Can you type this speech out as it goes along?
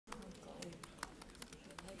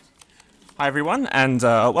Hi everyone, and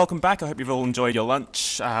welcome back. I hope you've all enjoyed your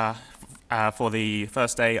lunch for the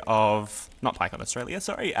first day of, not Python Australia,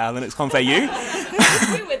 sorry, linux.conf.au.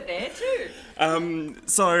 We were there too.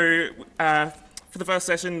 For the first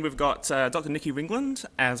session, we've got Dr. Nicky Ringland,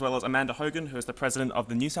 as well as Amanda Hogan, who is the president of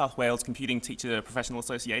the New South Wales Computing Teacher Professional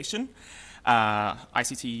Association,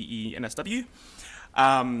 ICTE-NSW.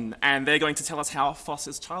 And they're going to tell us how FOSS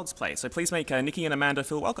is child's play. So please make Nicky and Amanda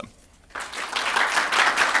feel welcome.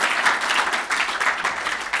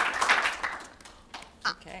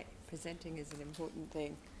 Okay, presenting is an important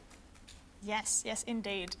thing. Yes, yes,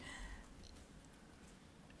 indeed.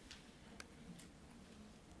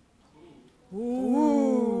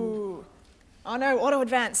 Ooh. Oh no, auto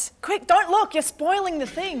advance. Quick, don't look, you're spoiling the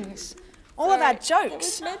things. All of our jokes. It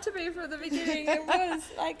was meant to be from the beginning. It was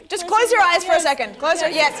like. Just close your eyes for a second. Close your,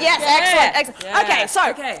 yes, excellent. Yeah. Okay, so.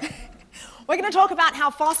 Okay. We're going to talk about how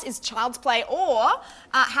FOSS is child's play, or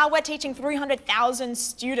how we're teaching 300,000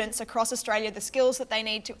 students across Australia the skills that they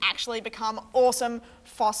need to actually become awesome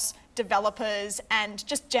FOSS developers and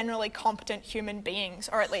just generally competent human beings,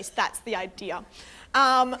 or at least that's the idea.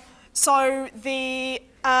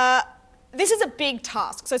 This is a big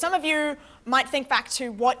task. So some of you might think back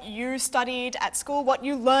to what you studied at school, what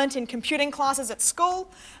you learnt in computing classes at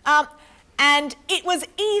school. And it was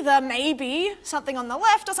either maybe something on the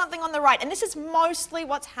left or something on the right. And this is mostly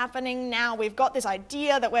what's happening now. We've got this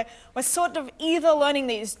idea that we're sort of either learning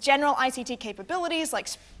these general ICT capabilities like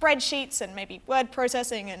spreadsheets and maybe word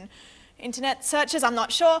processing and internet searches, I'm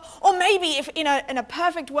not sure. Or maybe if in a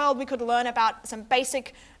perfect world we could learn about some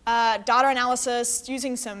basic data analysis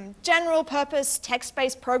using some general purpose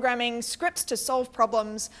text-based programming scripts to solve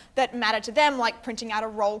problems that matter to them, like printing out a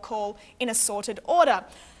roll call in a sorted order.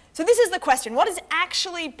 So this is the question. What is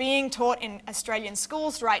actually being taught in Australian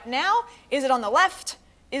schools right now? Is it on the left?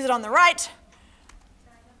 Is it on the right?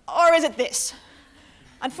 Or is it this?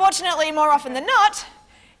 Unfortunately, more often than not,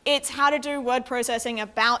 it's how to do word processing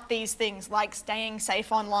about these things, like staying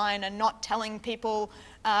safe online and not telling people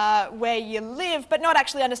where you live, but not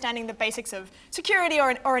actually understanding the basics of security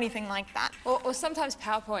or anything like that. Or sometimes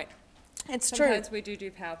PowerPoint. It's true. Sometimes we do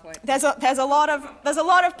PowerPoint. There's a lot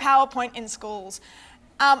of PowerPoint in schools.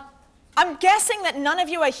 I'm guessing that none of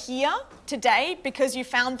you are here today because you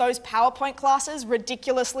found those PowerPoint classes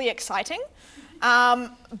ridiculously exciting.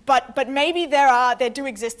 But maybe there do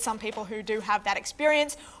exist some people who do have that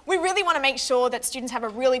experience. We really want to make sure that students have a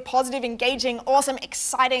really positive, engaging, awesome,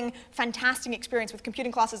 exciting, fantastic experience with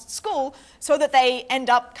computing classes at school so that they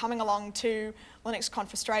end up coming along to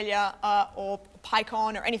Linux.conf Australia or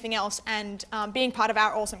PyCon or anything else and being part of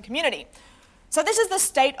our awesome community. So this is the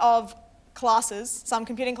state of classes, some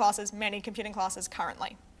computing classes, many computing classes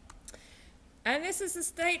currently. And this is the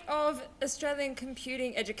state of Australian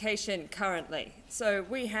computing education currently. So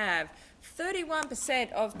we have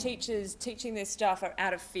 31% of teachers teaching this stuff are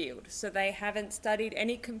out of field. So they haven't studied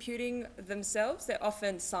any computing themselves. They're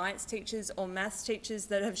often science teachers or maths teachers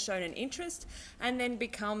that have shown an interest and then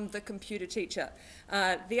become the computer teacher.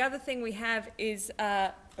 The other thing we have is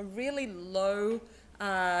a really low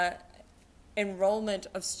enrollment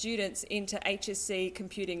of students into HSC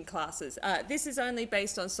computing classes. This is only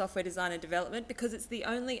based on software design and development because it's the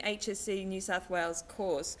only HSC New South Wales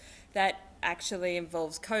course that actually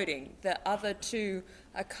involves coding. The other two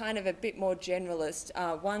are kind of a bit more generalist.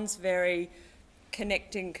 One's very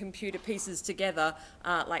connecting computer pieces together,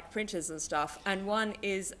 like printers and stuff, and one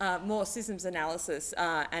is more systems analysis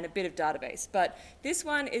and a bit of database. But this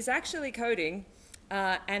one is actually coding.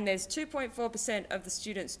 And there's 2.4% of the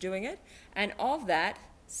students doing it, and of that,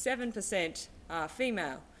 7% are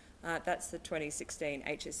female. That's the 2016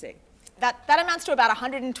 HSC. That amounts to about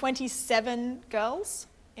 127 girls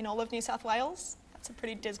in all of New South Wales. That's a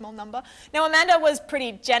pretty dismal number. Now, Amanda was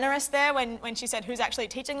pretty generous there when she said who's actually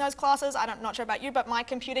teaching those classes. I'm not sure about you, but my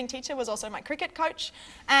computing teacher was also my cricket coach,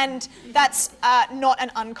 and that's not an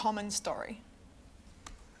uncommon story.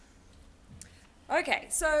 Okay,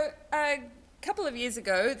 so couple of years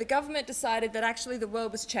ago, the government decided that actually the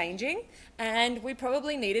world was changing and we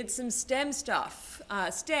probably needed some STEM stuff.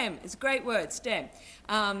 STEM is a great word, STEM.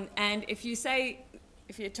 And if you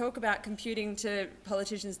talk about computing to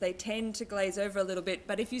politicians, they tend to glaze over a little bit,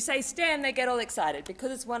 but if you say STEM, they get all excited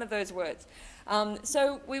because it's one of those words.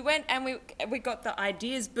 So we went and we got the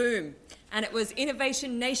ideas boom, and it was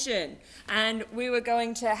Innovation Nation, and we were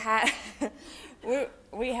going to have...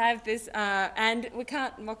 we have this, and we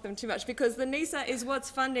can't mock them too much because the NISA is what's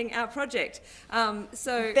funding our project.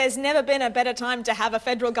 So There's never been a better time to have a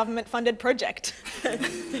federal government funded project.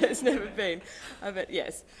 there's never been, but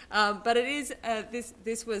yes. But it is,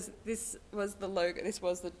 this was the logo, this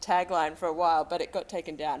was the tagline for a while, but it got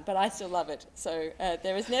taken down. But I still love it. So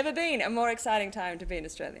there has never been a more exciting time to be an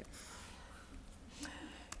Australian.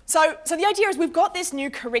 So the idea is we've got this new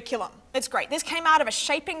curriculum. It's great. This came out of a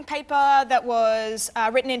shaping paper that was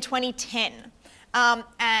written in 2010.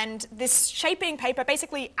 And this shaping paper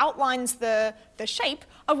basically outlines the shape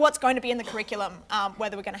of what's going to be in the curriculum,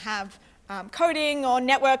 whether we're going to have coding or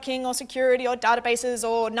networking or security or databases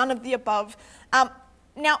or none of the above.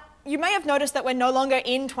 Now, you may have noticed that we're no longer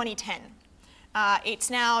in 2010. It's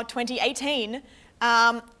now 2018,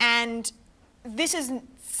 and this is,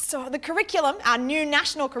 so the curriculum, our new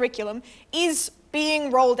national curriculum, is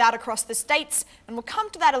being rolled out across the states, and we'll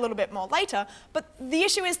come to that a little bit more later. But the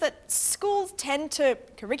issue is that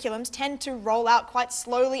curriculums tend to roll out quite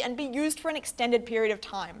slowly and be used for an extended period of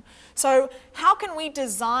time. So how can we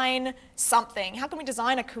design something, how can we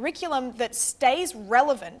design a curriculum that stays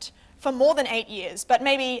relevant for more than 8 years, but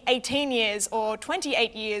maybe 18 years or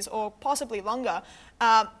 28 years or possibly longer?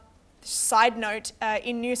 Side note,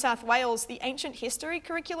 in New South Wales, the ancient history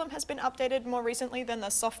curriculum has been updated more recently than the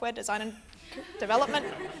software design and development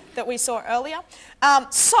that we saw earlier.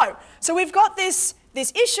 So we've got this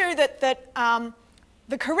issue that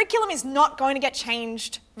the curriculum is not going to get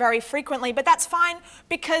changed very frequently, but that's fine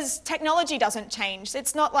because technology doesn't change.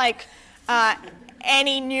 It's not like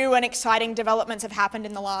any new and exciting developments have happened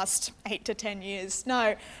in the last 8 to 10 years.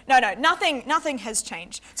 No, nothing has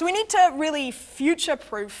changed. So we need to really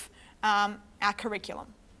future-proof our curriculum.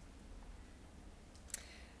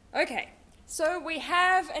 Okay, so we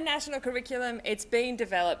have a national curriculum. It's been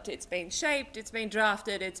developed, it's been shaped, it's been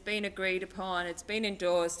drafted, it's been agreed upon, it's been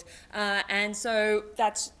endorsed, and so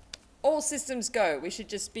that's all systems go. We should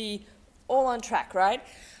just be all on track, right?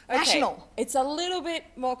 Okay, National. It's a little bit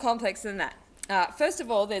more complex than that. First of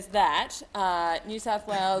all, there's that. New South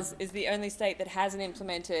Wales is the only state that hasn't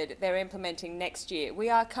implemented. They're implementing next year. We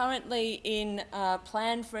are currently in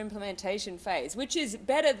plan for implementation phase, which is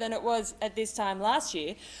better than it was at this time last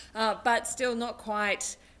year, but still not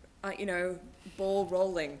quite, ball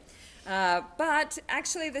rolling. But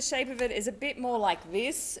actually the shape of it is a bit more like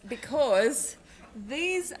this because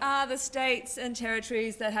these are the states and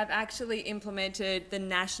territories that have actually implemented the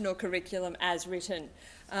national curriculum as written.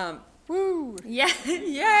 Woo! Yeah,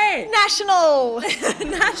 yay! National!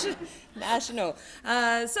 National.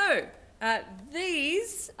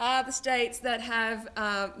 These are the states that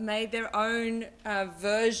have made their own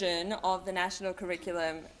version of the national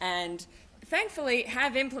curriculum and thankfully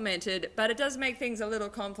have implemented, but it does make things a little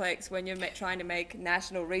complex when you're trying to make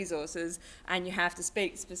national resources and you have to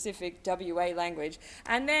speak specific WA language.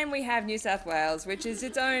 And then we have New South Wales, which is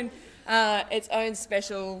its own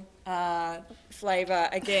special flavour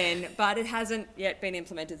again, but it hasn't yet been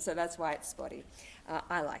implemented, so that's why it's spotty.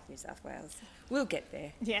 I like New South Wales. We'll get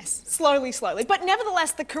there. Yes, slowly. But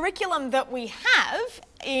nevertheless, the curriculum that we have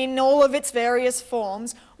in all of its various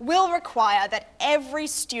forms will require that every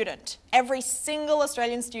student, every single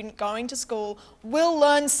Australian student going to school will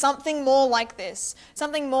learn something more like this,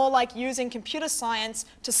 something more like using computer science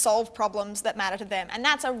to solve problems that matter to them. And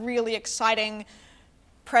that's a really exciting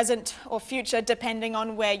present or future, depending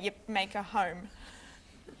on where you make a home.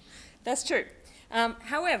 That's true.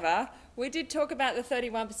 However, we did talk about the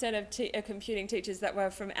 31% of computing teachers that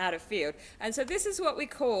were from out of field. And so this is what we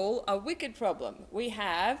call a wicked problem. We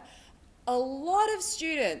have a lot of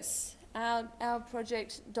students. Our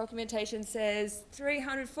project documentation says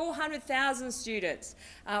 400,000 students.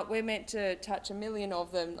 We're meant to touch 1 million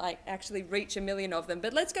of them, actually reach 1 million of them.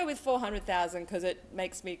 But let's go with 400,000 because it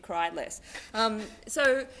makes me cry less.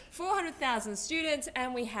 So 400,000 students,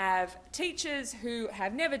 and we have teachers who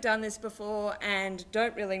have never done this before and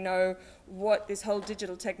don't really know what this whole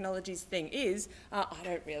digital technologies thing is. I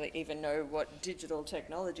don't really even know what digital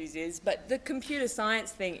technologies is, but the computer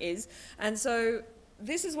science thing is. And so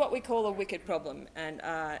this is what we call a wicked problem, and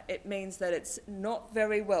it means that it's not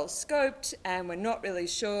very well scoped and we're not really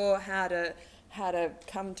sure how to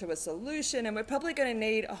come to a solution, and we're probably going to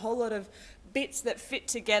need a whole lot of bits that fit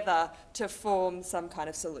together to form some kind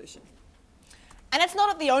of solution. And it's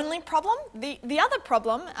not the only problem. The other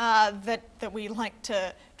problem that we like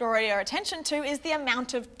to draw your attention to is the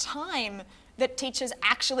amount of time that teachers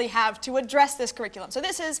actually have to address this curriculum. So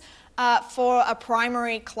this is for a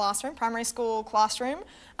primary school classroom.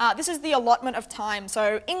 This is the allotment of time.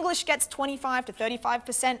 So English gets 25 to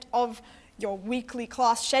 35% of your weekly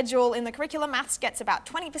class schedule in the curriculum. Maths gets about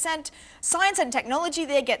 20%. Science and technology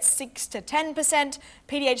there gets 6 to 10%.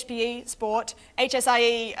 PDHPE, sport,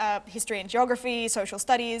 HSIE, history and geography, social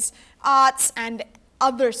studies, arts, and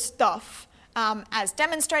other stuff as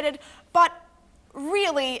demonstrated. But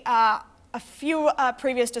really, a few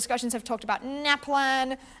previous discussions have talked about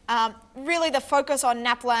NAPLAN. Really, the focus on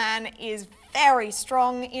NAPLAN is very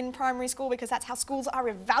strong in primary school because that's how schools are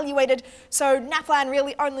evaluated. So NAPLAN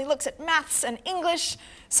really only looks at maths and English.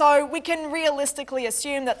 So we can realistically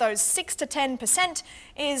assume that those 6 to 10%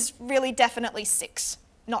 is really definitely 6,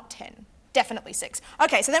 not 10. Definitely 6.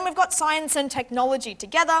 Okay, so then we've got science and technology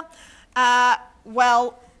together.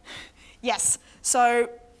 Well, yes, so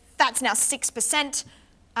that's now 6%.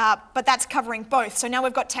 But that's covering both. So now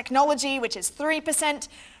we've got technology, which is 3%. And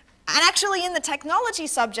actually in the technology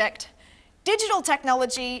subject, digital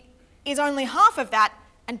technology is only half of that,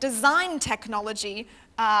 and design technology,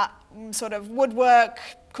 sort of woodwork,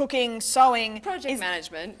 cooking, sewing. Project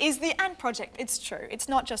management. And project, it's true. It's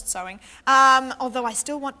not just sewing. Although I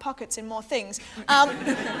still want pockets in more things.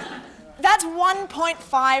 That's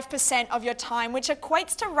 1.5% of your time, which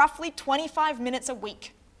equates to roughly 25 minutes a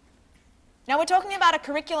week. Now we're talking about a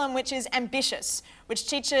curriculum which is ambitious, which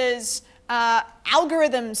teaches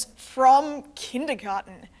algorithms from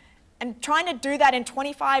kindergarten. And trying to do that in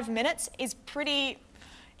 25 minutes is pretty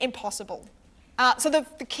impossible. So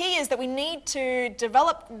the key is that we need to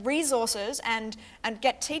develop resources and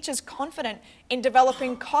get teachers confident in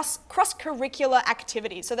developing cross-curricular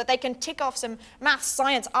activities so that they can tick off some maths,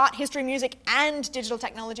 science, art, history, music, and digital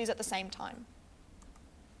technologies at the same time.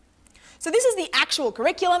 So this is the actual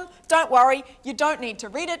curriculum. Don't worry, you don't need to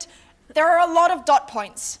read it. There are a lot of dot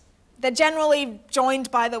points. They're generally joined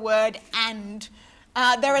by the word and.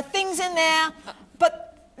 There are things in there,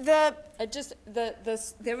 but there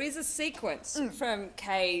is a sequence from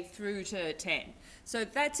K through to 10. So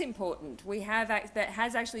that's important. That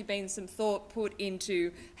has actually been some thought put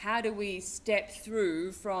into how do we step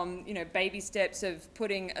through from, baby steps of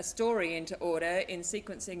putting a story into order in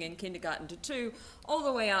sequencing in kindergarten to 2, all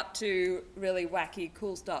the way up to really wacky,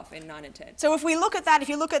 cool stuff in 9 and 10. So if we look at that, if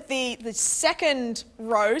you look at the second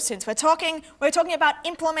row, since we're talking about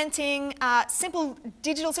implementing simple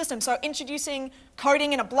digital systems, so introducing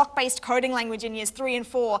coding in a block-based coding language in years 3 and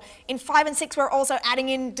 4. In 5 and 6, we're also adding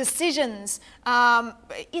in decisions,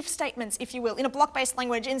 if statements, if you will, in a block-based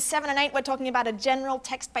language. In 7 and 8, we're talking about a general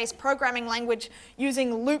text-based programming language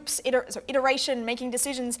using loops, iteration, making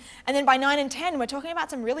decisions. And then by 9 and 10, we're talking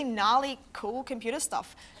about some really gnarly, cool computer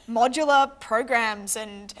stuff. Modular programs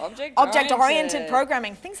and object-oriented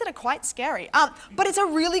programming, things that are quite scary. But it's a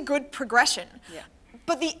really good progression. Yeah.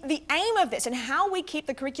 But the aim of this and how we keep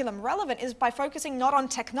the curriculum relevant is by focusing not on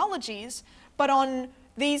technologies, but on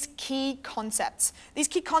these key concepts. These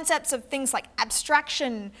key concepts of things like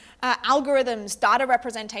abstraction, algorithms, data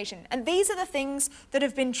representation. And these are the things that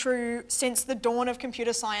have been true since the dawn of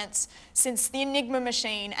computer science, since the Enigma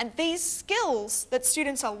machine. And these skills that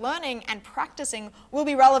students are learning and practicing will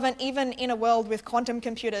be relevant even in a world with quantum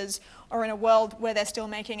computers or in a world where they're still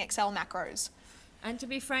making Excel macros. And to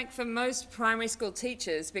be frank, for most primary school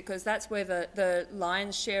teachers, because that's where the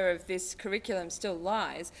lion's share of this curriculum still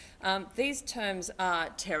lies, these terms are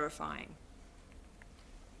terrifying.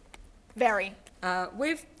 Very.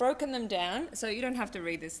 We've broken them down, so you don't have to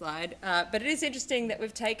read this slide, but it is interesting that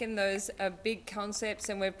we've taken those big concepts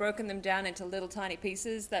and we've broken them down into little tiny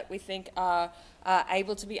pieces that we think are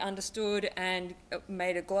able to be understood, and we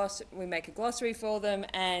make a glossary for them,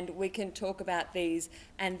 and we can talk about these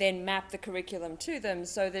and then map the curriculum to them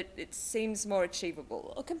so that it seems more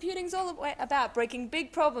achievable. Well, computing's all about breaking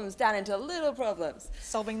big problems down into little problems.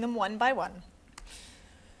 Solving them one by one.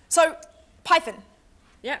 So, Python.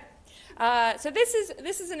 Yeah. So this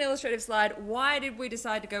is an illustrative slide. Why did we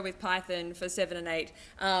decide to go with Python for 7 and 8?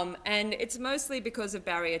 And it's mostly because of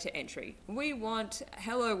barrier to entry. We want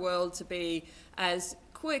Hello World to be as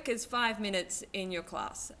quick as 5 minutes in your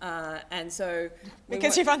class. And so...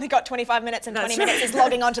 Because you've only got 25 minutes and 20 minutes is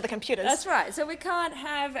logging onto the computers. That's right. So we can't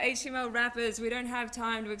have HTML wrappers. We don't have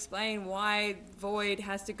time to explain why void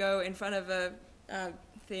has to go in front of a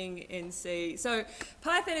thing in C. So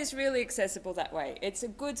Python is really accessible that way. It's a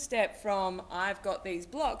good step from I've got these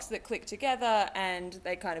blocks that click together and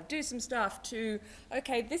they kind of do some stuff to,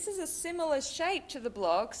 okay, this is a similar shape to the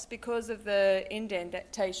blocks because of the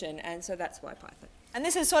indentation, and so that's why Python. And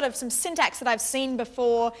this is sort of some syntax that I've seen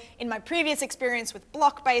before in my previous experience with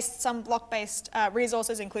some block-based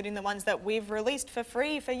resources, including the ones that we've released for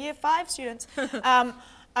free for Year 5 students.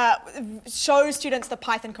 show students the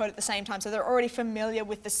Python code at the same time, so they're already familiar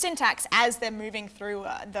with the syntax as they're moving through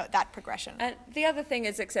that progression. And the other thing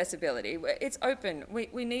is accessibility. It's open.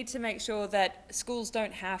 We need to make sure that schools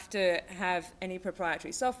don't have to have any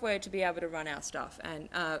proprietary software to be able to run our stuff, and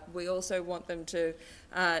we also want them to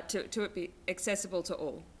be accessible to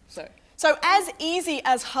all. So as easy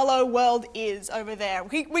as Hello World is over there,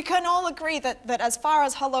 we can all agree that as far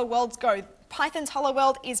as Hello Worlds go, Python's Hello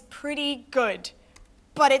World is pretty good.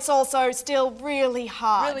 But it's also still really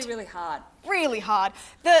hard. Really, really hard. Really hard.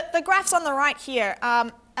 The graphs on the right here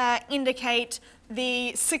indicate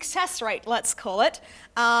the success rate, let's call it,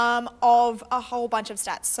 of a whole bunch of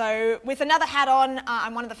stats. So with another hat on,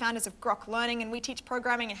 I'm one of the founders of Grok Learning, and we teach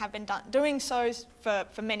programming and have been doing so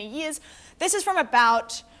for many years. This is from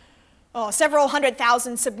about several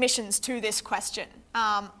 100,000 submissions to this question,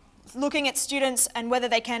 looking at students and whether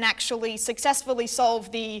they can actually successfully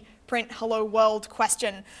solve the print hello world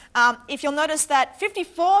question. If you'll notice that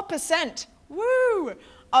 54%, woo,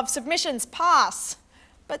 of submissions pass,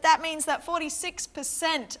 but that means that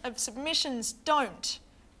 46% of submissions don't.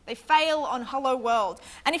 They fail on hello world.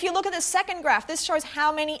 And if you look at the second graph, this shows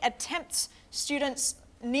how many attempts students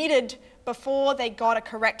needed before they got a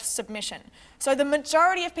correct submission. So the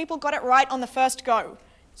majority of people got it right on the first go.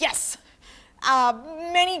 Yes.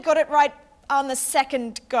 Many got it right on the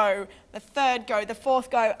second go, the third go, the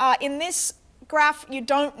fourth go. In this graph, you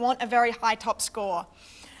don't want a very high top score.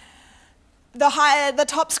 The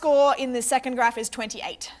top score in the second graph is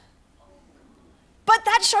 28. But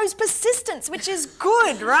that shows persistence, which is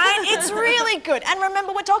good, right? It's really good. And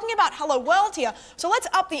remember, we're talking about hello world here, so let's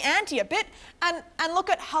up the ante a bit and look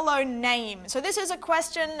at hello name. So this is a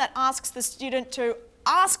question that asks the student to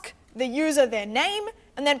ask the user their name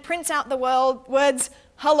and then prints out the words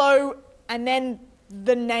hello and then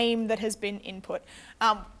the name that has been input.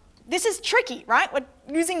 This is tricky, right? We're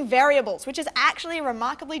using variables, which is actually a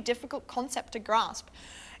remarkably difficult concept to grasp.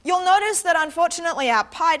 You'll notice that unfortunately our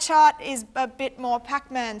pie chart is a bit more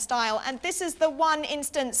Pac-Man style, and this is the one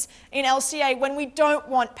instance in LCA when we don't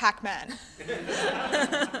want Pac-Man.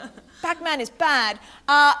 Pac-Man is bad.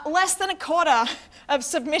 Less than a quarter of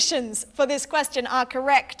submissions for this question are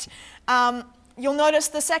correct. You'll notice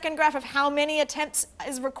the second graph of how many attempts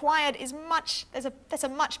is required is there's a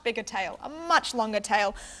much bigger tail, a much longer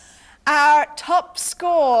tail. Our top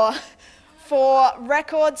score for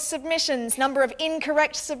record submissions, number of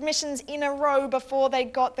incorrect submissions in a row before they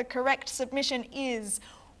got the correct submission is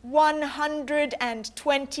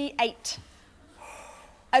 128.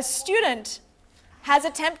 A student has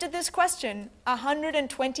attempted this question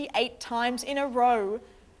 128 times in a row,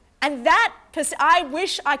 and I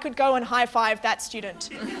wish I could go and high-five that student.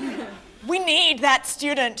 We need that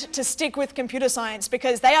student to stick with computer science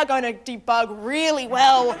because they are going to debug really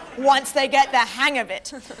well once they get the hang of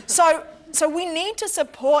it. So we need to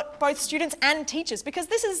support both students and teachers because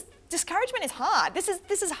discouragement is hard. This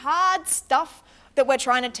is hard stuff that we're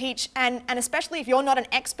trying to teach, and especially if you're not an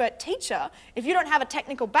expert teacher, if you don't have a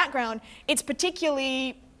technical background, it's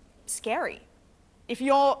particularly scary if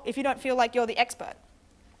you don't feel like you're the expert.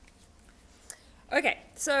 Okay,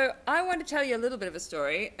 so I want to tell you a little bit of a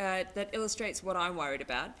story that illustrates what I'm worried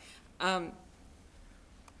about.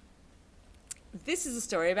 This is a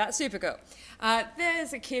story about Supergirl.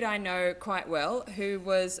 There's a kid I know quite well who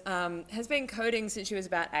has been coding since she was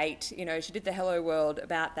about 8. You know, she did the Hello World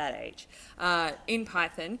about that age in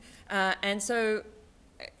Python. And so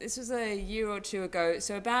this was a year or two ago,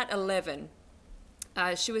 so about 11.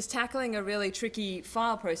 She was tackling a really tricky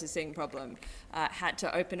file processing problem. Had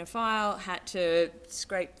to open a file, had to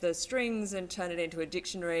scrape the strings and turn it into a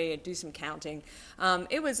dictionary and do some counting.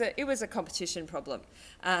 It was a competition problem.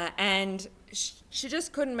 And she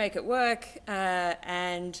just couldn't make it work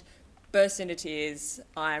and burst into tears.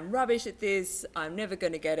 I'm rubbish at this, I'm never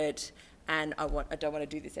going to get it, and I don't want to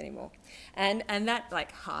do this anymore. And that,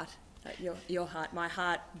 like, your heart, my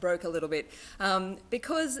heart broke a little bit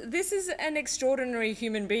because this is an extraordinary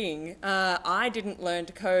human being. I didn't learn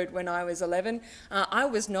to code when I was 11. I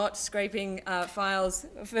was not scraping files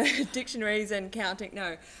for dictionaries and counting.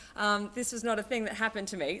 No, this was not a thing that happened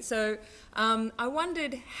to me. So I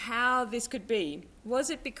wondered how this could be. Was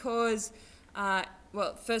it because,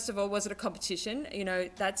 well, first of all, was it a competition? You know,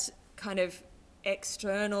 that's kind of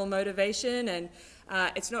external motivation, and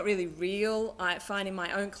it's not really real. I find in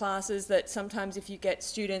my own classes that sometimes if you get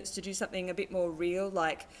students to do something a bit more real,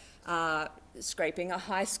 like scraping a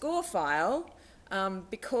high score file,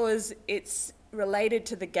 because it's related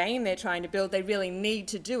to the game they're trying to build, they really need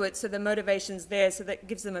to do it, so the motivation's there, so that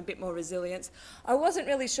gives them a bit more resilience. I wasn't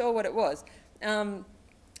really sure what it was. And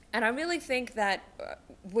I really think that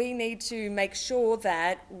we need to make sure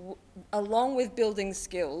that, along with building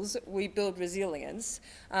skills, we build resilience,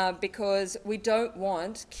 because we don't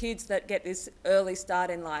want kids that get this early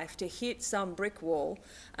start in life to hit some brick wall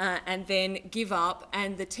and then give up,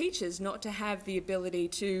 and the teachers not to have the ability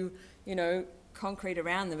to, you know, concrete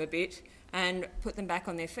around them a bit and put them back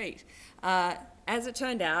on their feet. As it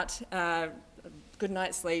turned out, good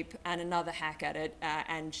night's sleep and another hack at it,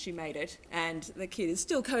 and she made it, and the kid is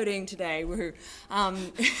still coding today, woohoo.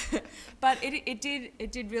 But it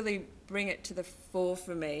did really bring it to the fore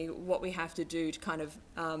for me, what we have to do to kind of,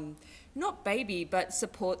 not baby, but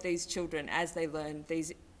support these children as they learn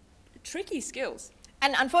these tricky skills.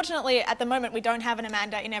 And unfortunately, at the moment, we don't have an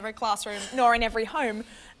Amanda in every classroom, nor in every home.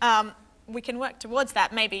 We can work towards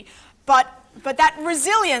that, maybe. But that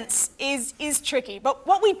resilience is tricky. But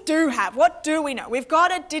what we do have, what do we know? We've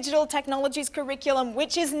got a digital technologies curriculum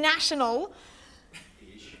which is national,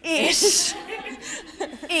 ish,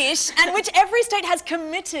 and which every state has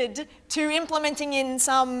committed to implementing in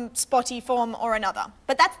some spotty form or another.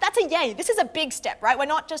 But that's a yay. This is a big step, right? We're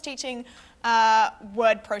not just teaching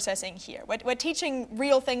word processing here. We're teaching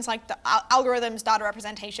real things like the algorithms, data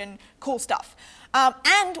representation, cool stuff.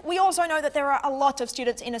 And we also know that there are a lot of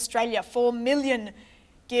students in Australia, 4 million,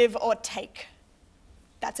 give or take.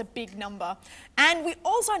 That's a big number. And we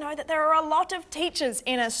also know that there are a lot of teachers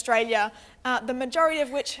in Australia, the majority of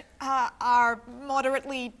which are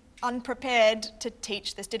moderately unprepared to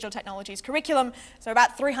teach this digital technologies curriculum. So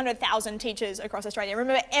about 300,000 teachers across Australia.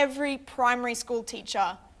 Remember, every primary school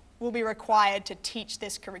teacher will be required to teach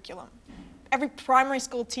this curriculum. Every primary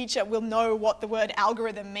school teacher will know what the word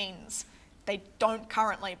algorithm means. They don't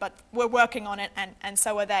currently, but we're working on it, and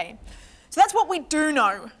so are they. So that's what we do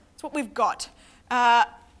know. It's what we've got.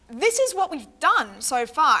 This is what we've done so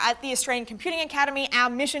far at the Australian Computing Academy. Our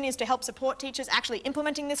mission is to help support teachers actually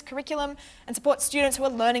implementing this curriculum and support students who are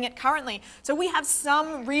learning it currently. So we have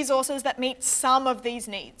some resources that meet some of these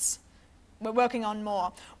needs. We're working on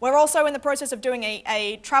more. We're also in the process of doing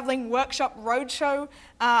a travelling workshop roadshow,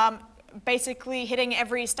 basically hitting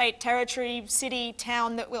every state, territory, city,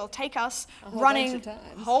 town that will take us, running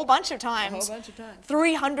a whole bunch of times.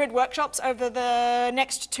 300 workshops over the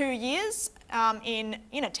next 2 years in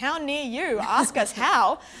a town near you. Ask us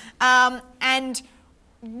how. And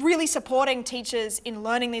really supporting teachers in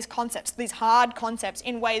learning these concepts, these hard concepts,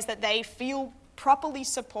 in ways that they feel properly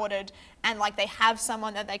supported and like they have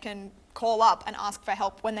someone that they can call up and ask for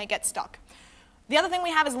help when they get stuck. The other thing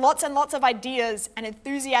we have is lots and lots of ideas and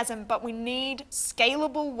enthusiasm, but we need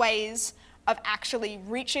scalable ways of actually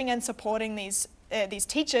reaching and supporting these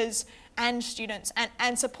teachers and students,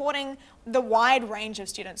 and supporting the wide range of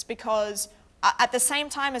students, because at the same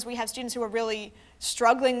time as we have students who are really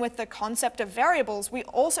struggling with the concept of variables, we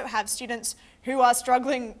also have students who are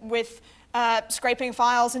struggling with scraping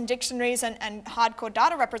files and dictionaries and hardcore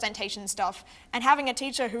data representation stuff, and having a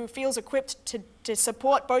teacher who feels equipped to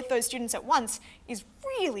support both those students at once is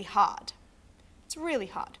really hard. It's really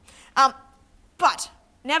hard. But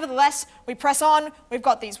nevertheless, we press on. We've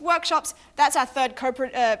got these workshops. That's our third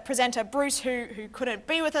co-presenter, Bruce, who couldn't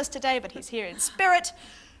be with us today, but he's here in spirit.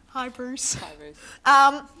 Hi, Bruce. Hi, Bruce.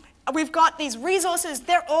 We've got these resources.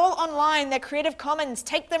 They're all online. They're Creative Commons.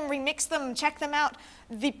 Take them, remix them, check them out.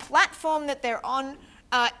 The platform that they're on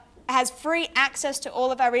has free access to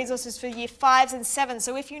all of our resources for year 5s and 7s.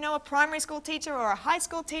 So if you know a primary school teacher or a high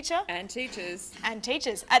school teacher... And teachers. And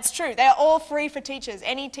teachers. That's true. They're all free for teachers.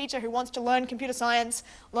 Any teacher who wants to learn computer science,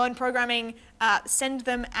 learn programming, send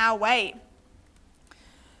them our way.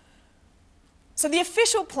 So the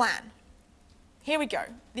official plan. Here we go.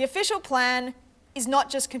 The official plan is not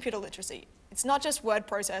just computer literacy. It's not just word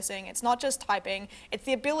processing, it's not just typing, it's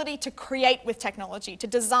the ability to create with technology, to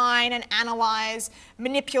design and analyze,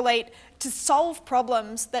 manipulate, to solve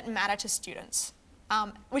problems that matter to students.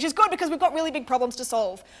 Which is good because we've got really big problems to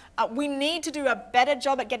solve. We need to do a better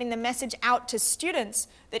job at getting the message out to students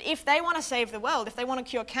that if they want to save the world, if they want to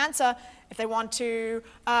cure cancer, if they want to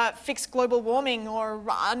fix global warming or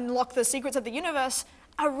unlock the secrets of the universe,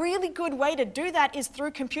 a really good way to do that is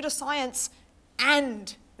through computer science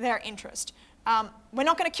and their interest. We're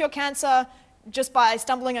not going to cure cancer just by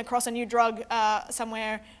stumbling across a new drug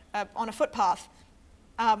somewhere on a footpath.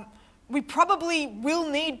 We probably will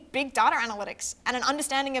need big data analytics and an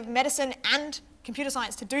understanding of medicine and computer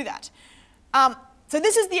science to do that. So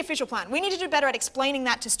this is the official plan. We need to do better at explaining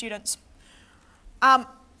that to students.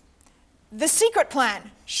 The secret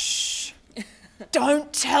plan, shh.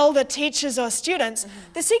 Don't tell the teachers or students.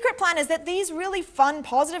 The secret plan is that these really fun,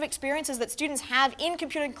 positive experiences that students have in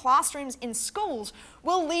computing classrooms in schools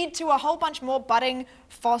will lead to a whole bunch more budding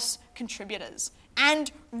FOSS contributors.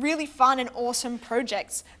 and really fun and awesome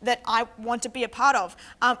projects that I want to be a part of.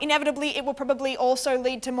 Inevitably, it will probably also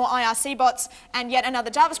lead to more IRC bots and yet another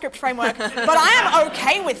JavaScript framework, but I am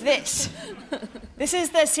okay with this. This is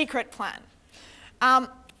the secret plan.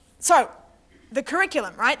 So, the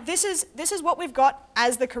curriculum, right? This is what we've got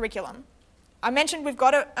as the curriculum. I mentioned we've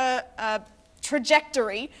got a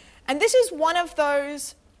trajectory, and this is one of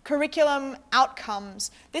those curriculum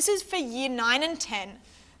outcomes. This is for year 9 and 10,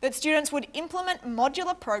 that students would implement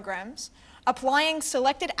modular programs, applying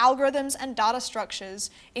selected algorithms and data structures,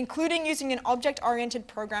 including using an object-oriented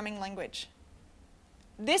programming language.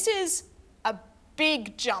 This is a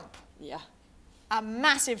big jump. Yeah. A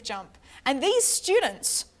massive jump. And these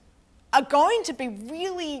students are going to be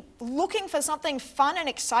really looking for something fun and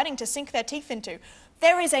exciting to sink their teeth into.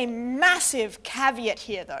 There is a massive caveat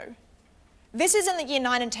here, though. This is in the year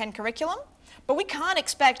 9 and 10 curriculum, but we can't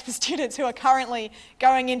expect the students who are currently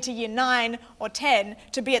going into year 9 or 10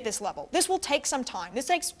 to be at this level. This will take some time. This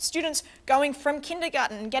takes students going from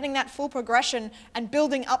kindergarten and getting that full progression and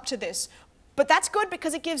building up to this. But that's good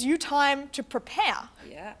because it gives you time to prepare.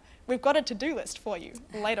 Yeah. We've got a to-do list for you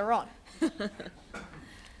later on.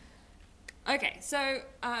 Okay, so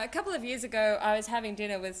a couple of years ago, I was having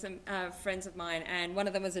dinner with some friends of mine, and one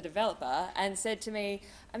of them was a developer, and said to me,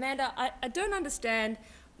 Amanda, I don't understand,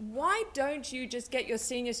 why don't you just get your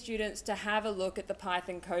senior students to have a look at the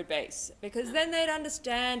Python code base? Because then they'd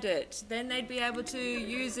understand it, then they'd be able to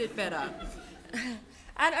use it better.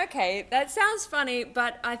 And okay, that sounds funny,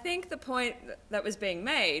 but I think the point that was being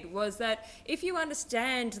made was that if you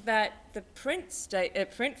understand that the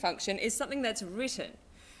print function is something that's written,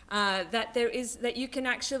 that you can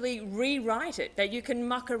actually rewrite it, that you can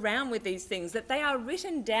muck around with these things, that they are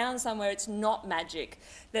written down somewhere, it's not magic,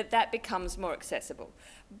 that becomes more accessible.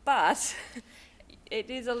 But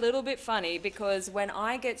it is a little bit funny because when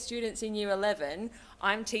I get students in year 11,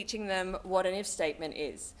 I'm teaching them what an if statement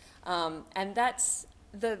is. And that's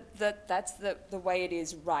the way it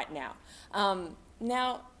is right now.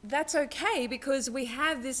 Now, that's okay because we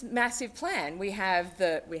have this massive plan. We have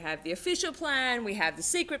the official plan, we have the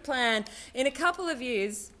secret plan. In a couple of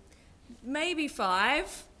years, maybe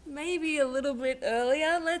 5, maybe a little bit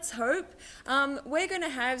earlier, let's hope, we're going to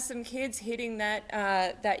have some kids hitting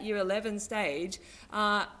that year 11 stage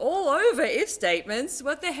all over if statements.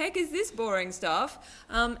 What the heck is this boring stuff?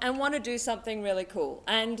 And want to do something really cool.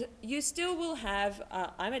 And you still will have,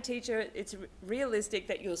 I'm a teacher, it's realistic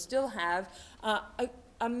that you'll still have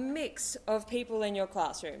a mix of people in your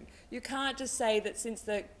classroom. You can't just say that since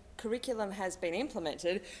the curriculum has been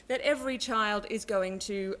implemented, that every child is going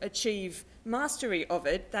to achieve mastery of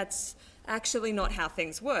it. That's actually not how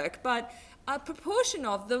things work, but a proportion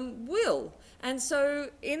of them will. And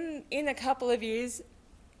so in a couple of years,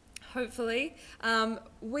 hopefully,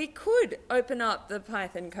 we could open up the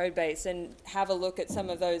Python code base and have a look at some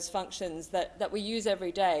of those functions that we use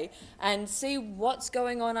every day and see what's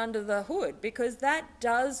going on under the hood, because that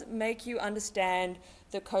does make you understand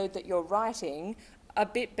the code that you're writing a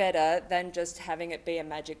bit better than just having it be a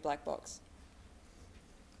magic black box.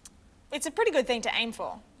 It's a pretty good thing to aim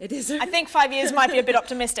for. It is. I think 5 years might be a bit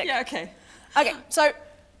optimistic. Yeah, okay. Okay, so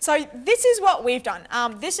this is what we've done.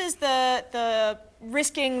 This is the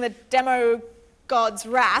risking the demo god's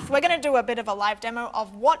wrath. We're going to do a bit of a live demo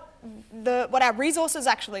of what our resources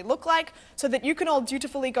actually look like so that you can all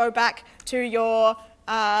dutifully go back to your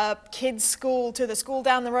kids' school, to the school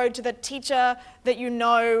down the road, to the teacher that you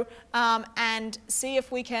know, and see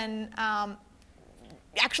if we can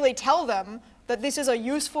actually tell them that this is a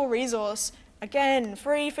useful resource. Again,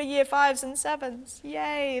 free for year 5s and 7s.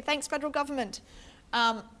 Yay, thanks federal government.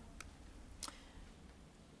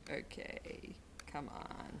 Okay, come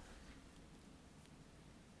on.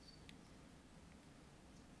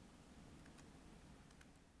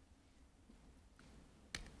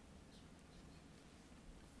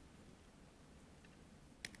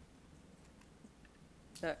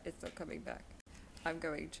 No, it's not coming back. I'm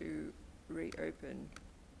going to reopen.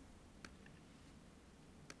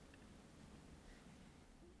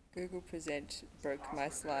 Google Present broke my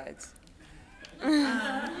slides.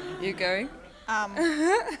 You going?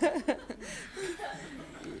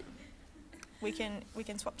 We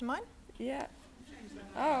can swap to mine. Yeah.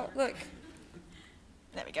 Oh, look.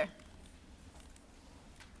 There we go.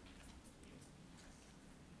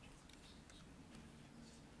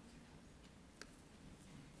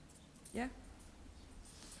 Yeah.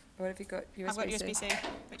 What have you got? USB-C? I've got USB-C,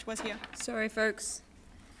 which was here. Sorry, folks.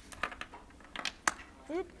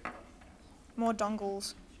 Oop. More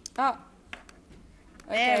dongles. Oh.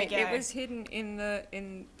 There Okay, we go. it was hidden in the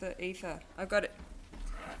ether. I've got it.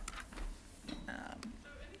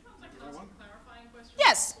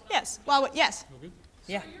 Yes. Well, yes.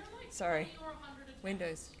 Yeah. So you're like Sorry. 20 or 100 attempts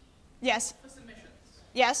Windows. Yes. for submissions.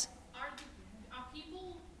 Yes. Are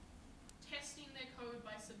people testing their code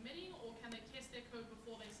by submitting, or can they test their code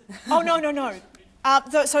before they submit? Oh, no, no, no.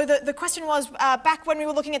 So the question was, back when we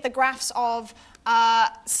were looking at the graphs of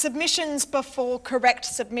submissions before correct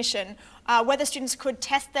submission, whether students could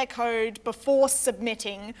test their code before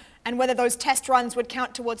submitting and whether those test runs would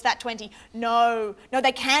count towards that 20. No,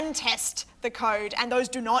 they can test the code and those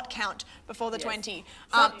do not count before the Yes. 20.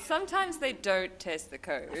 Sometimes they don't test the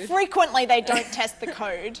code. Frequently they don't test the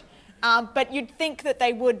code, but you'd think that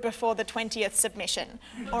they would before the 20th submission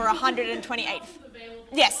or 128th.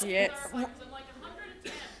 Yes. Yes. So like 100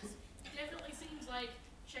 attempts definitely seems like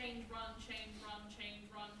change, run, change, run, change,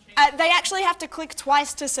 run, change. They actually have to click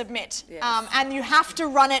twice to submit, Yes. and you have to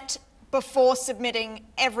run it before submitting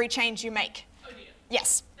every change you make. Oh dear.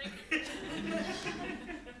 Yes. Thank you.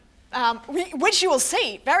 Which you will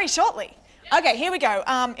see very shortly. Okay, here we go.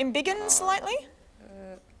 Embiggen slightly.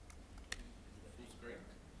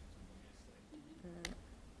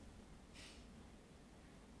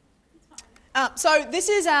 So this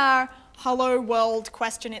is our hello world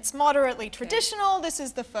question. It's moderately traditional. This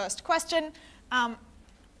is the first question.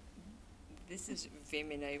 This is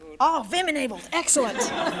Vim enabled. Oh, Vim enabled. Excellent.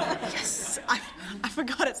 Yes. I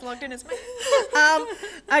forgot it's logged in as me.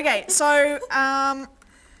 Okay, so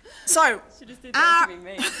Should just did that to be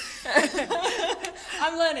me.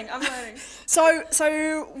 I'm learning.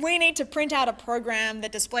 So we need to print out a program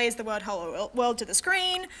that displays the word hello world to the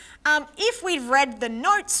screen. If we've read the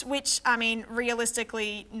notes, which, I mean,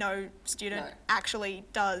 realistically, no student actually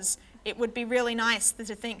does, it would be really nice to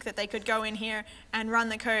think that they could go in here and run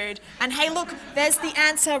the code. And hey, look, there's the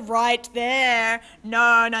answer right there.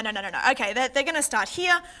 No. Okay, they're going to start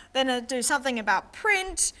here. They're going to do something about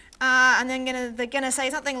print. And then they're going to say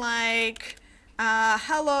something like,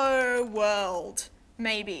 hello world,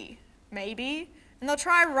 maybe. And they'll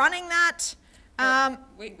try running that.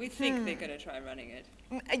 We think they're going to try running it.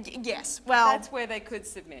 Yes, well. That's where they could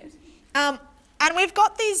submit. And we've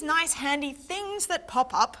got these nice handy things that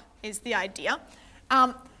pop up, is the idea,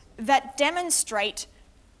 that demonstrate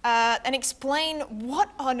and explain what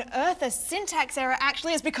on earth a syntax error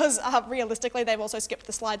actually is, because realistically they've also skipped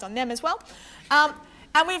the slides on them as well.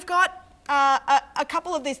 And we've got a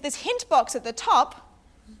couple of this hint box at the top.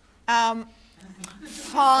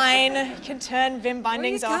 Fine, you can turn Vim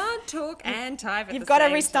bindings off. You can't talk and type at You've the got to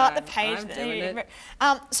same restart the time. page. I'm doing it.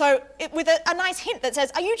 So with a nice hint that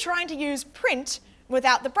says, are you trying to use print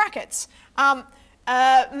without the brackets?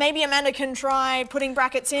 Maybe Amanda can try putting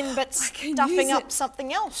brackets in but stuffing up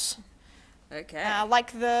something else. Okay.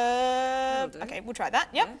 Like the... That'll do. Okay, we'll try that,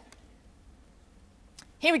 yep. Yeah.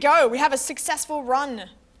 Here we go, we have a successful run.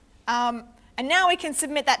 And now we can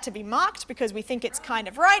submit that to be marked because we think it's kind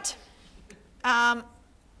of right.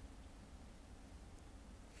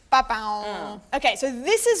 Okay, so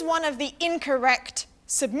this is one of the incorrect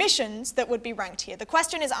submissions that would be ranked here. The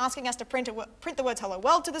question is asking us to print the words hello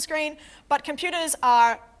world to the screen, but computers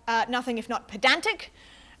are nothing if not pedantic,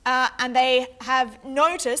 and they have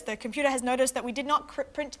noticed, the computer has noticed that we did not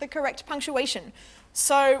print the correct punctuation.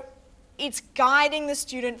 So it's guiding the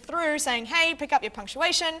student through saying, hey, pick up your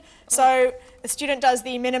punctuation. So the student does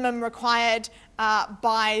the minimum required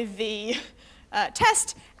by the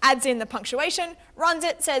test, adds in the punctuation, runs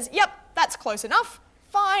it, says, yep, that's close enough,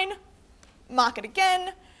 fine, mark it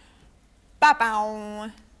again,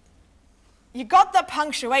 ba-bow. You got the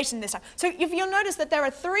punctuation this time. So if you'll notice that there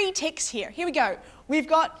are 3 ticks here. Here we go. We've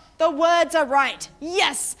got the words are right.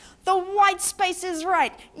 Yes. The white space is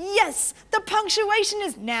right. Yes. The punctuation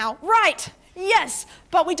is now right. Yes.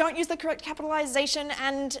 But we don't use the correct capitalization,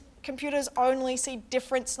 and computers only see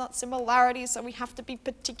difference, not similarities, so we have to be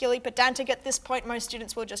particularly pedantic at this point. Most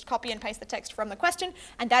students will just copy and paste the text from the question,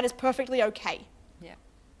 and that is perfectly okay. Yeah.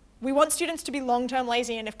 We want students to be long-term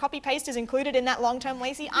lazy, and if copy-paste is included in that long-term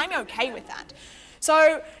lazy, I'm okay with that.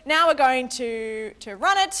 So now we're going to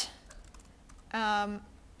run it.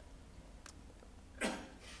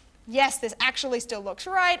 Yes, this actually still looks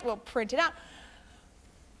right. We'll print it out.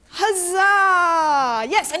 Huzzah!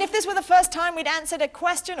 Yes, and if this were the first time we'd answered a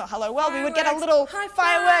question, or hello world, we would get a little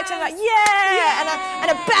fireworks and like, yeah,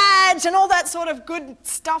 and a badge and all that sort of good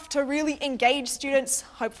stuff to really engage students,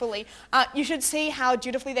 hopefully. You should see how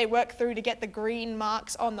dutifully they work through to get the green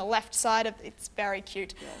marks on the left side of it's very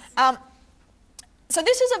cute. Yes. So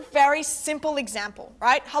this is a very simple example,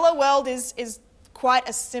 right? Hello world is quite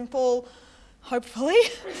a simple hopefully,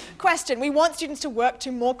 question. We want students to work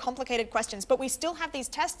to more complicated questions, but we still have these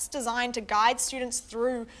tests designed to guide students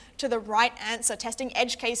through to the right answer, testing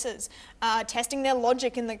edge cases, testing their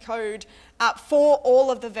logic in the code for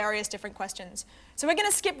all of the various different questions. So we're going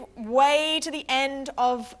to skip way to the end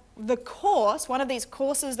of the course, one of these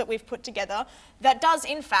courses that we've put together that does,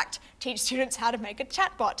 in fact, teach students how to make a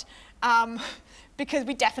chatbot. Because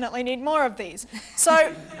we definitely need more of these.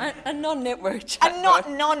 So a non-network chatbot.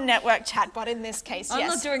 A non-network chatbot in this case, yes. I'm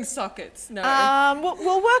not doing sockets, no.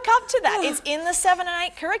 We'll work up to that. It's in the 7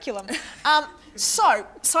 and 8 curriculum. So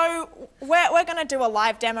we're going to do a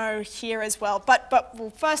live demo here as well, but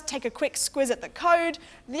we'll first take a quick squiz at the code.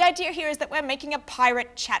 The idea here is that we're making a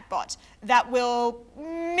pirate chatbot that will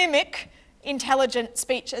mimic intelligent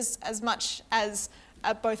speech as much as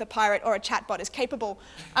both a pirate or a chatbot is capable.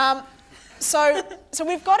 So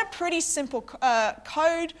we've got a pretty simple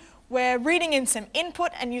code. We're reading in some input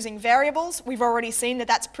and using variables. We've already seen that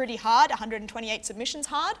that's pretty hard, 128 submissions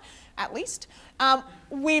hard, at least.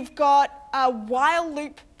 We've got a while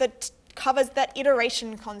loop that covers that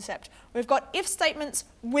iteration concept. We've got if statements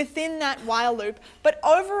within that while loop, but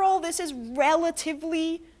overall this is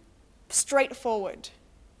relatively straightforward.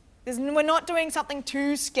 We're not doing something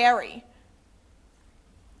too scary.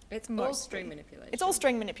 It's all string manipulation. It's all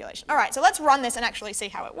string manipulation. All right, so let's run this and actually see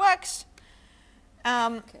how it works.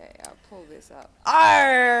 Okay, I'll pull this up.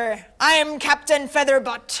 Arr, I am Captain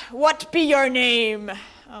Featherbot. What be your name?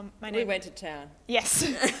 We went to town.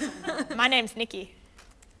 Yes. My name's Nicky.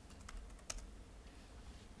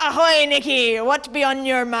 Ahoy, Nicky. What be on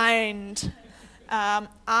your mind?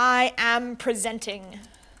 I am presenting.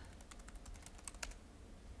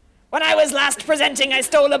 When I was last presenting, I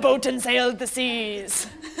stole a boat and sailed the seas.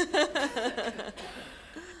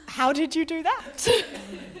 How did you do that?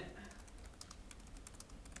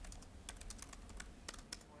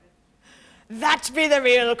 That be the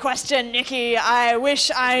real question, Nicky. I wish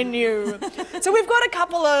I knew. So we've got a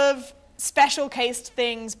couple of special cased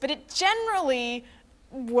things, but it generally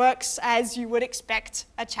works as you would expect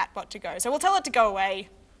a chatbot to go. So we'll tell it to go away.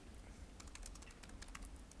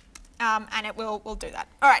 And it will do that.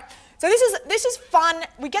 All right, so this is fun.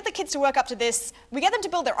 We get the kids to work up to this. We get them to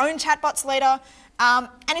build their own chatbots later. And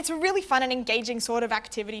it's a really fun and engaging sort of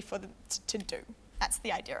activity for them to do. That's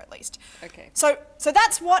the idea, at least. Okay. So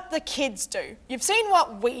that's what the kids do. You've seen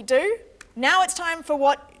what we do. Now it's time for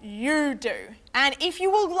what you do. And if you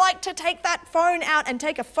would like to take that phone out and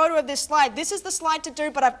take a photo of this slide, this is the slide to do,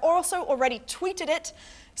 but I've also already tweeted it,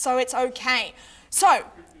 so it's okay. So,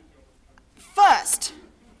 first,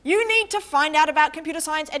 you need to find out about computer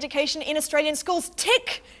science education in Australian schools.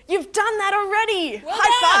 Tick! You've done that already. Well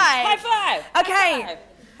High five. High five. Okay.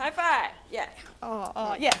 High five. Yeah.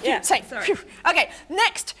 Yeah. Same. Sorry. Okay,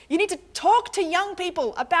 next, you need to talk to young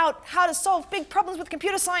people about how to solve big problems with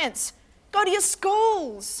computer science. Go to your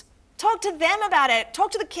schools. Talk to them about it. Talk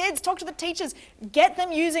to the kids. Talk to the teachers. Get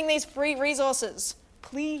them using these free resources,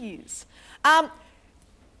 please.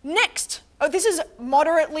 Next, this is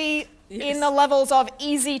moderately in the levels of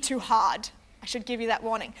easy to hard. I should give you that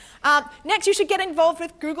warning. Next, you should get involved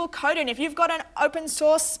with Google Coding. If you've got an open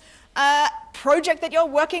source project that you're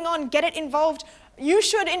working on, get it involved. You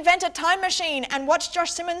should invent a time machine and watch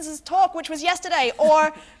Josh Simmons' talk, which was yesterday,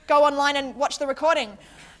 or go online and watch the recording,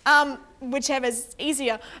 whichever's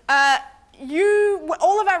easier.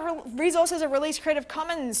 All of our resources are released Creative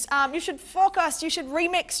Commons. You should forecast, you should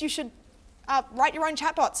remix, you should write your own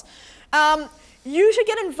chatbots. You should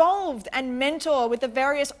get involved and mentor with the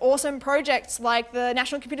various awesome projects like the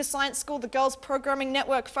National Computer Science School, the Girls Programming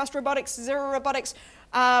Network, Fast Robotics, Zero Robotics,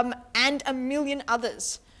 and a million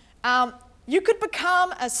others. You could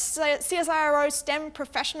become a CSIRO STEM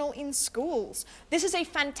professional in schools. This is a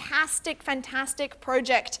fantastic, fantastic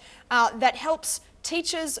project that helps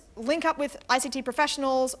teachers link up with ICT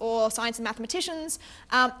professionals or science and mathematicians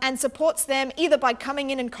and supports them either by coming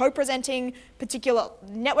in and co-presenting particular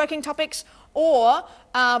networking topics or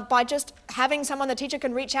by just having someone the teacher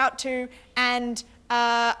can reach out to and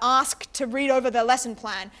ask to read over their lesson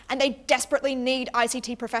plan. And they desperately need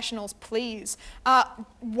ICT professionals, please.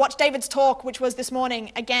 Watch David's talk, which was this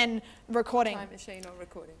morning, again, recording. Time machine or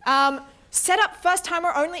recording. Set up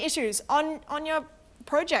first-timer only issues on your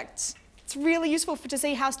projects. It's really useful to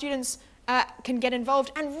see how students can get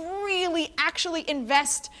involved and really actually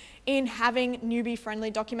invest in having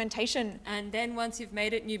newbie-friendly documentation. And then once you've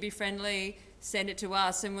made it newbie-friendly, send it to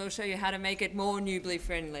us and we'll show you how to make it more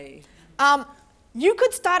newbie-friendly. You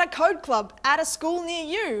could start a code club at a school near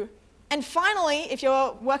you. And finally, if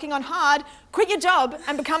you're working on hard, quit your job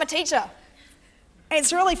and become a teacher.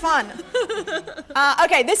 It's really fun.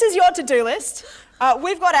 Okay, this is your to-do list.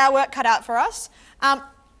 we've got our work cut out for us.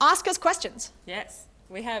 Ask us questions. Yes,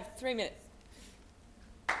 we have 3 minutes.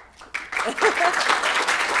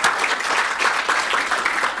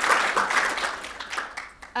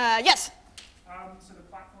 Yes. So the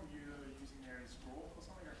platform you're using there is Grok or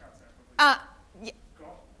something? I can't say it properly.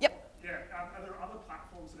 Grok? Yep. Yeah. Are there other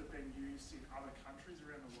platforms that have been used in other countries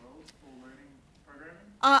around the world for learning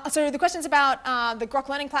programming? So the question's about the Grok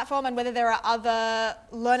learning platform and whether there are other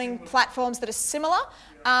learning platforms that are similar.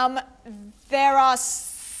 Yeah. There are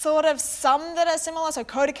sort of some that are similar, so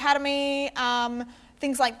Code Academy,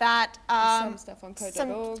 things like that. Some stuff on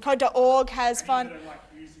code.org. Code.org has fun. That are like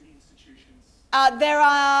used in institutions. There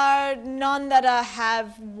are none that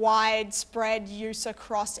have widespread use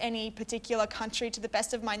across any particular country to the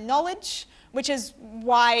best of my knowledge, which is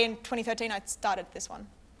why in 2013 I started this one.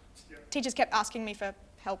 Yep. Teachers kept asking me for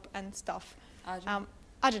help and stuff. Arjun?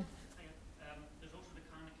 Arjun. There's also the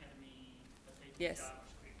Khan Academy that they do Yes.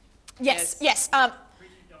 JavaScript. Yes, yes.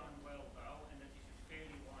 Pretty darn well though, and that is a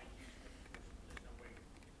fairly wide use case. There's no way of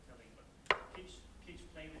telling, but kids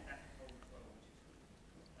play with that code as well, which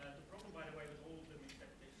is good. The problem, by the way, with all of them is that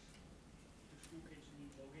the school kids need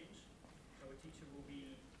logins, so a teacher will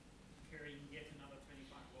be carrying yet another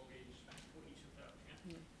 25 logins for each of those.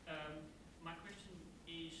 Yeah? My question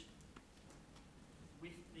is,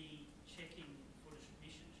 with the checking for the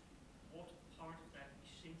submissions, what part of that is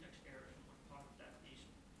syntax errors and what part of that is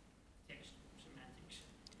text semantics?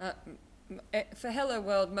 For Hello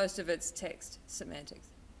World, most of it's text semantics.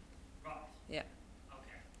 Right. Yeah.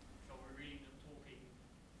 Okay. So we're really not talking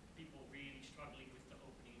people really struggling with the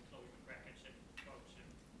opening and closing brackets and quotes and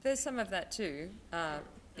There's some of that too. Yeah.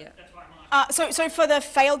 that's why I'm asking. So for the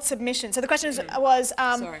failed submission, so the question was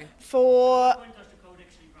Sorry. for When does the code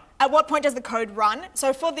actually run? at what point does the code run?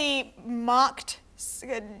 So for the marked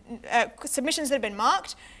submissions that have been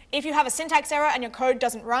marked, if you have a syntax error and your code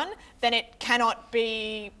doesn't run, then it cannot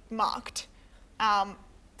be marked. That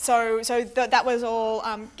was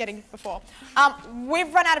all getting before.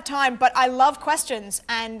 We've run out of time, but I love questions,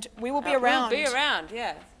 and we will be around. We'll be around,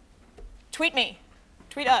 yeah. Tweet me.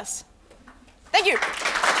 Tweet us. Thank you.